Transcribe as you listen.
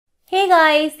Hey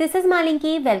guys, this is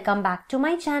Malinki. Welcome back to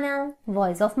my channel,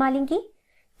 Voice of Malinki.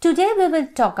 Today we will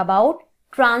talk about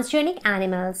transgenic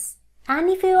animals. And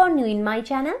if you are new in my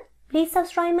channel, please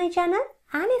subscribe my channel.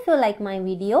 And if you like my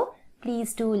video,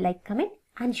 please do like, comment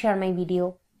and share my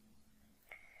video.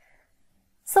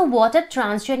 So what are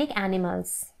transgenic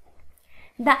animals?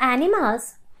 The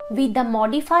animals with the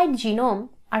modified genome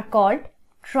are called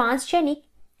transgenic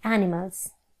animals.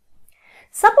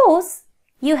 Suppose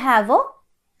you have a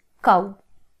cow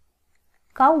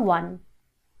 1.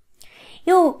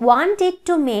 You want it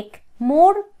to make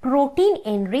more protein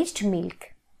enriched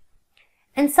milk.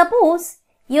 And suppose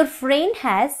your friend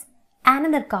has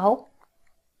another cow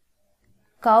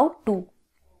 2,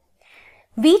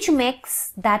 which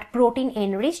makes that protein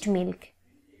enriched milk.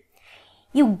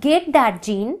 You get that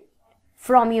gene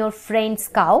from your friend's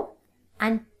cow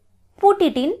and put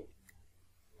it in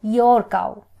your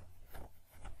cow.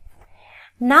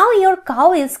 Now your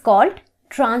cow is called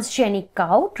transgenic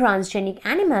cow, transgenic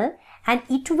animal, and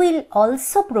it will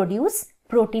also produce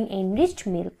protein enriched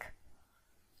milk.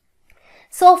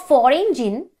 So a foreign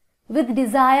gene with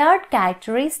desired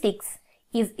characteristics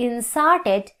is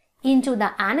inserted into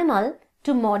the animal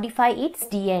to modify its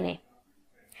DNA.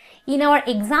 In our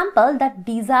example, the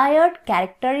desired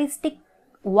characteristic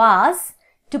was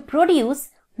to produce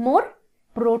more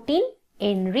protein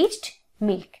enriched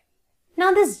milk.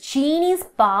 Now this gene is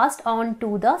passed on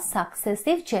to the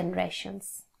successive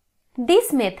generations.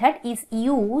 This method is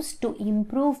used to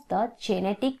improve the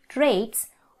genetic traits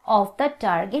of the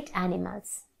target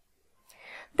animals.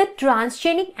 The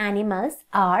transgenic animals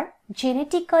are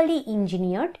genetically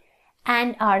engineered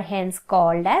and are hence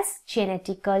called as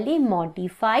genetically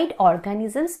modified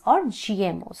organisms or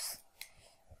GMOs.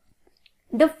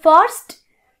 The first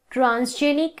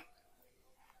transgenic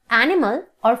animal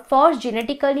or first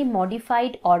genetically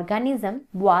modified organism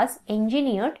was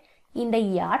engineered in the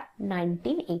year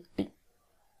 1980.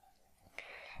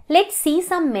 Let's see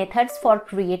some methods for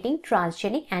creating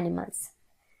transgenic animals.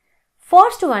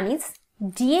 First one is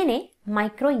DNA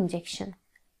microinjection.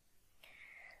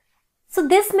 So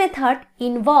this method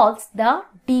involves the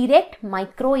direct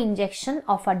microinjection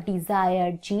of a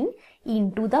desired gene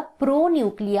into the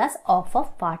pronucleus of a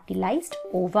fertilized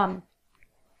ovum.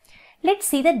 Let's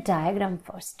see the diagram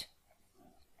first.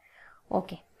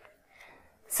 Okay.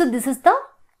 So this is the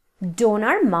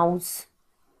donor mouse.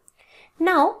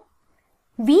 Now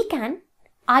we can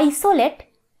isolate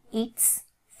its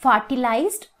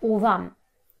fertilized ovum.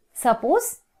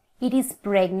 Suppose it is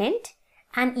pregnant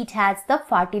and it has the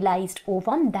fertilized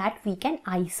ovum that we can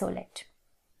isolate.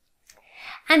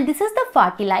 And this is the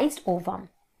fertilized ovum.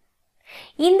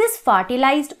 In this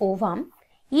fertilized ovum,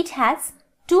 it has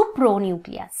two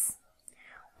pronucleus.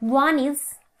 One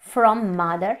is from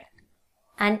mother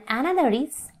and another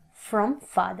is from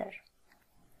father.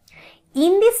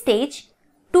 In this stage,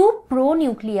 two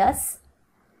pronucleus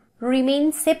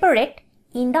remain separate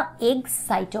in the egg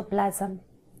cytoplasm.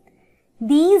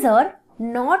 These are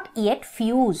not yet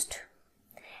fused.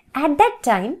 At that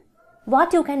time,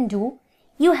 what you can do,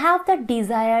 you have the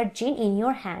desired gene in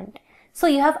your hand. So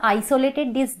you have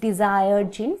isolated this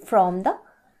desired gene from the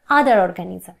other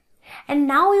organism. And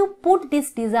now you put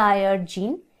this desired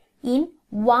gene in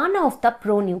one of the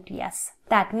pronucleus.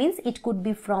 That means it could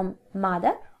be from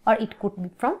mother or it could be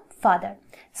from father.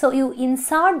 So you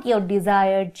insert your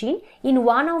desired gene in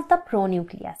one of the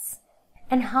pronucleus.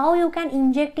 And how you can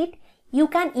inject it? You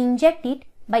can inject it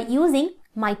by using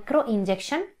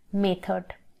microinjection method.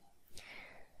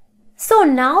 So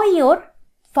now your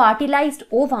fertilized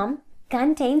ovum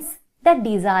contains the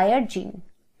desired gene.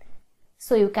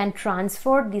 So you can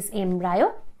transfer this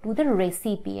embryo to the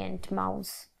recipient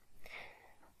mouse.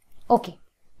 Okay.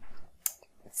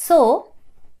 So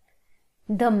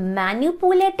the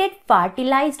manipulated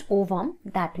fertilized ovum,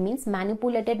 that means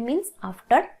manipulated means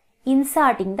after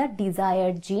inserting the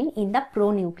desired gene in the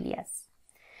pronucleus.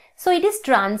 So it is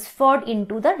transferred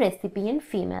into the recipient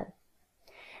female.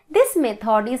 This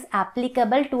method is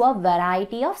applicable to a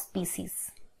variety of species.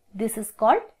 This is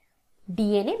called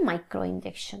DNA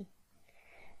microinjection.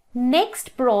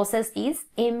 Next process is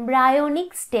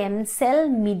embryonic stem cell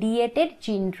mediated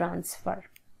gene transfer.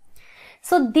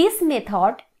 So this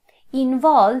method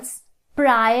involves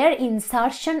prior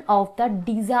insertion of the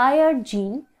desired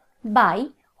gene by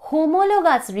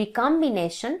homologous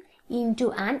recombination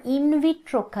into an in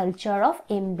vitro culture of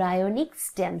embryonic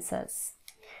stem cells.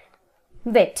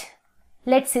 Wait,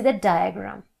 let's see the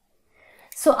diagram.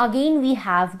 So again we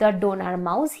have the donor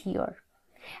mouse here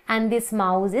and this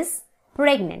mouse is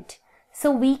pregnant.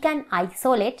 So we can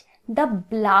isolate the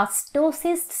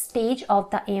blastocyst stage of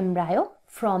the embryo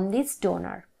from this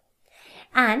donor.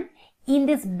 And in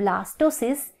this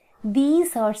blastocyst,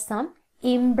 these are some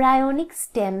embryonic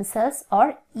stem cells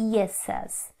or ES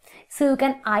cells. So you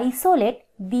can isolate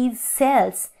these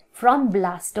cells from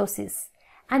blastocyst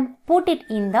and put it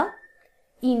in the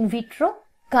in vitro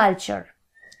culture.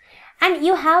 And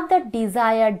you have the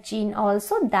desired gene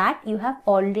also that you have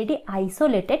already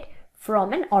isolated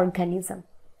from an organism.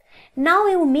 Now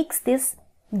you mix this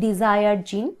desired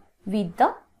gene with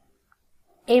the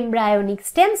embryonic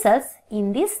stem cells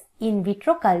in this in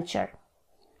vitro culture.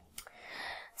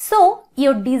 So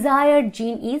your desired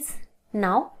gene is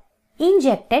now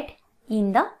injected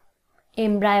in the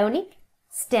embryonic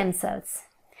stem cells.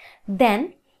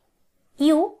 Then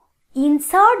you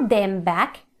insert them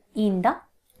back in the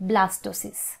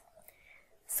blastocyst.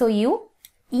 So you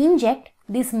inject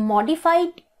this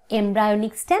modified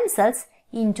embryonic stem cells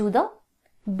into the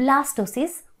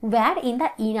blastocyst, where in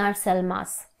the inner cell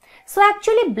mass. So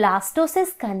actually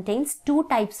blastocyst contains two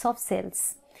types of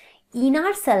cells,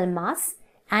 inner cell mass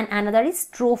and another is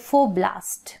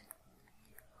trophoblast.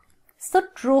 So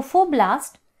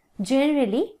trophoblast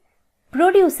generally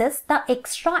produces the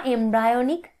extra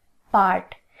embryonic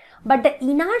part, but the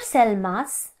inner cell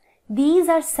mass, these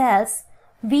are cells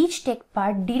which take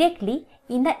part directly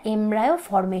in the embryo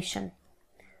formation.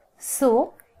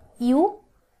 So you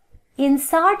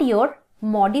insert your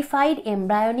modified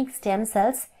embryonic stem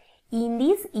cells in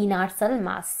these inner cell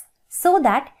mass so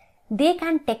that they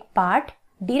can take part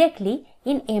directly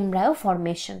in embryo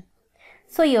formation.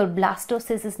 So your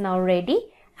blastocyst is now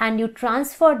ready and you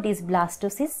transfer this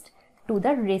blastocyst to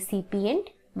the recipient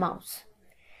mouse.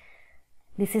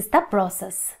 This is the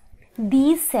process.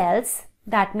 These cells,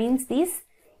 that means these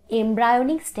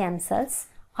embryonic stem cells,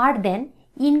 are then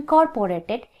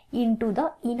incorporated into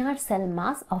the inner cell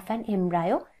mass of an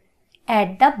embryo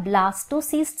at the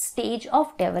blastocyst stage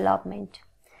of development.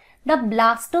 The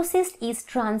blastocyst is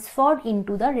transferred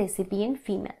into the recipient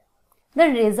female. The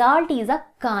result is a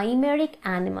chimeric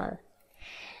animal.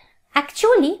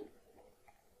 Actually,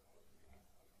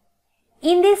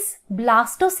 in this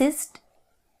blastocyst,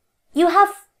 you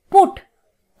have put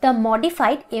the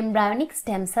modified embryonic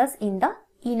stem cells in the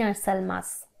inner cell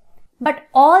mass. But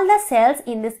all the cells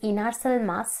in this inner cell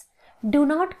mass do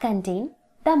not contain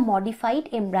the modified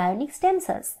embryonic stem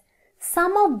cells.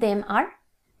 Some of them are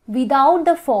without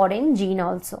the foreign gene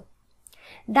also.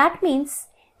 That means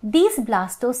this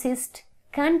blastocyst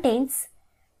contains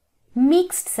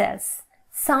mixed cells,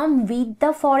 some with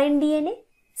the foreign DNA,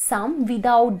 some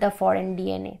without the foreign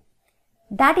DNA.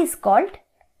 That is called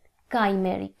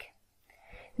chimeric.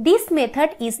 This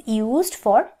method is used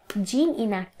for gene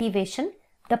inactivation.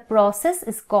 The process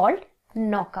is called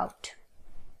knockout.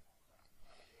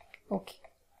 Okay.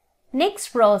 Next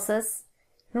process,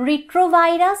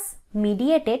 retrovirus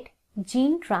mediated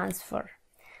gene transfer.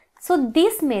 So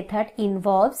this method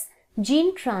involves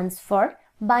gene transfer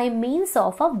by means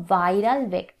of a viral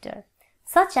vector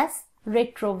such as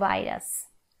retrovirus.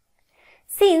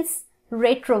 Since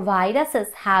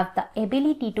retroviruses have the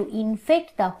ability to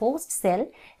infect the host cell,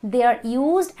 they are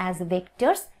used as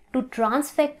vectors to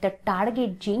transfect the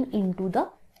target gene into the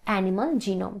animal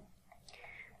genome.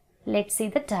 Let's see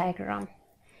the diagram.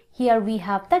 Here we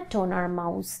have the donor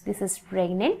mouse. This is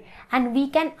pregnant and we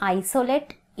can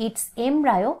isolate its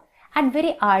embryo at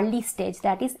very early stage,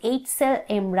 that is 8-cell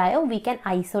embryo we can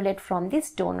isolate from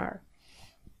this donor.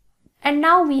 And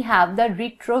now we have the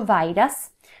retrovirus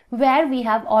where we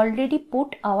have already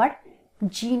put our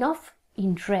gene of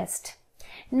interest.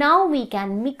 Now we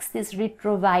can mix this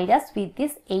retrovirus with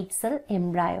this 8-cell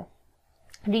embryo.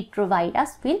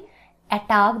 Retrovirus will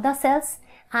attack the cells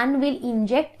and will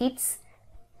inject its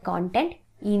content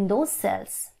in those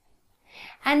cells.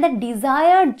 And the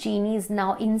desired gene is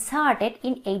now inserted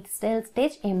in 8-cell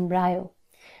stage embryo.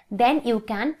 Then you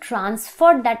can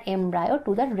transfer that embryo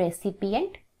to the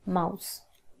recipient mouse.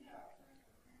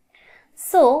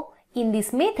 So, in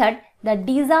this method, the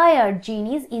desired gene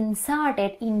is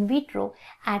inserted in vitro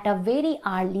at a very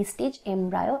early stage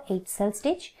embryo, 8-cell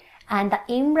stage, and the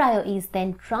embryo is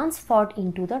then transferred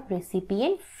into the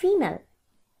recipient female.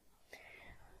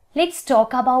 Let's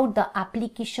talk about the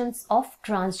applications of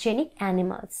transgenic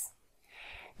animals.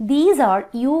 These are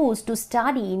used to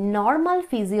study normal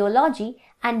physiology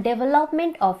and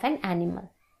development of an animal.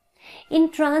 In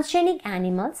transgenic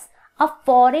animals, a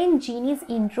foreign gene is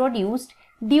introduced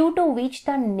due to which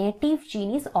the native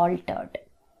gene is altered.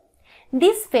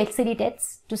 This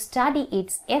facilitates to study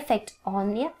its effect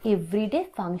on the everyday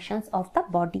functions of the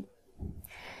body.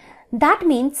 That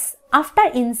means after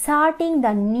inserting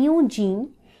the new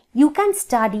gene, you can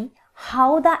study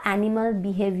how the animal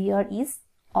behavior is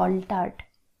altered.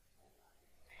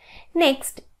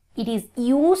 Next, It is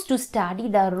used to study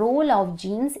the role of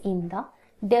genes in the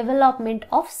development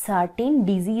of certain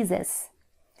diseases.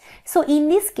 So in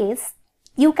this case,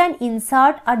 you can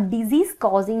insert a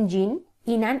disease-causing gene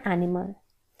in an animal.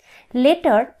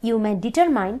 Later, you may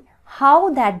determine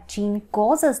how that gene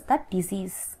causes the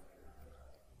disease.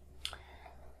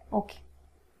 Okay.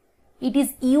 It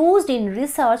is used in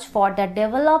research for the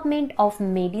development of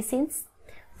medicines.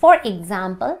 For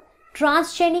example,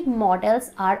 transgenic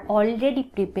models are already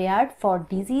prepared for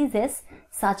diseases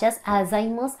such as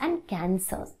Alzheimer's and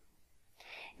cancer.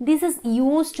 This is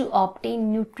used to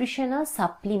obtain nutritional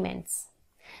supplements.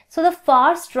 So the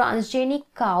first transgenic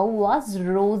cow was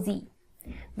Rosie.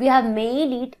 We have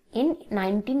made it in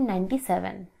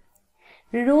 1997.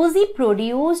 Rosie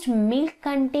produced milk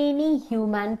containing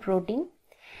human protein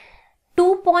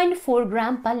 2.4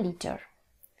 gram per liter.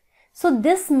 So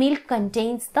this milk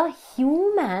contains the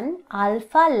human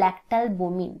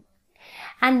alpha-lactalbumin,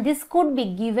 and this could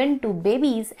be given to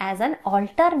babies as an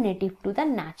alternative to the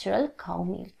natural cow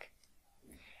milk.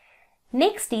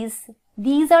 Next is,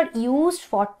 these are used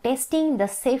for testing the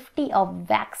safety of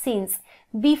vaccines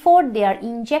before they are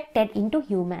injected into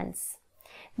humans.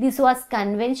 This was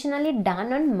conventionally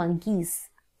done on monkeys.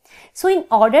 So in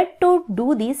order to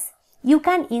do this, you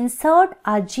can insert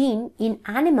a gene in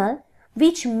animal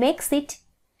which makes it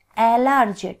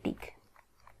allergic.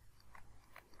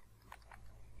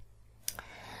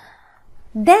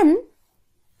 Then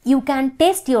you can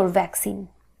test your vaccine.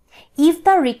 If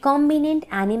the recombinant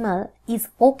animal is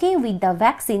okay with the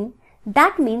vaccine,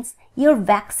 that means your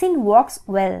vaccine works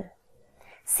well.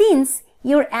 Since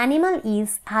your animal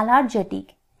is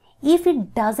allergic, if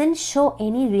it doesn't show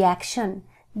any reaction,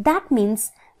 that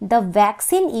means the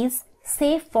vaccine is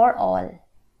safe for all.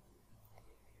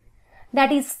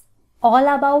 That is all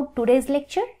about today's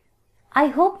lecture. I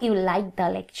hope you liked the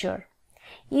lecture.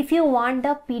 If you want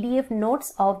the PDF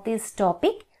notes of this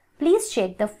topic, please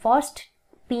check the first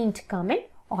pinned comment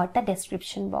or the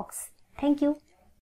description box. Thank you.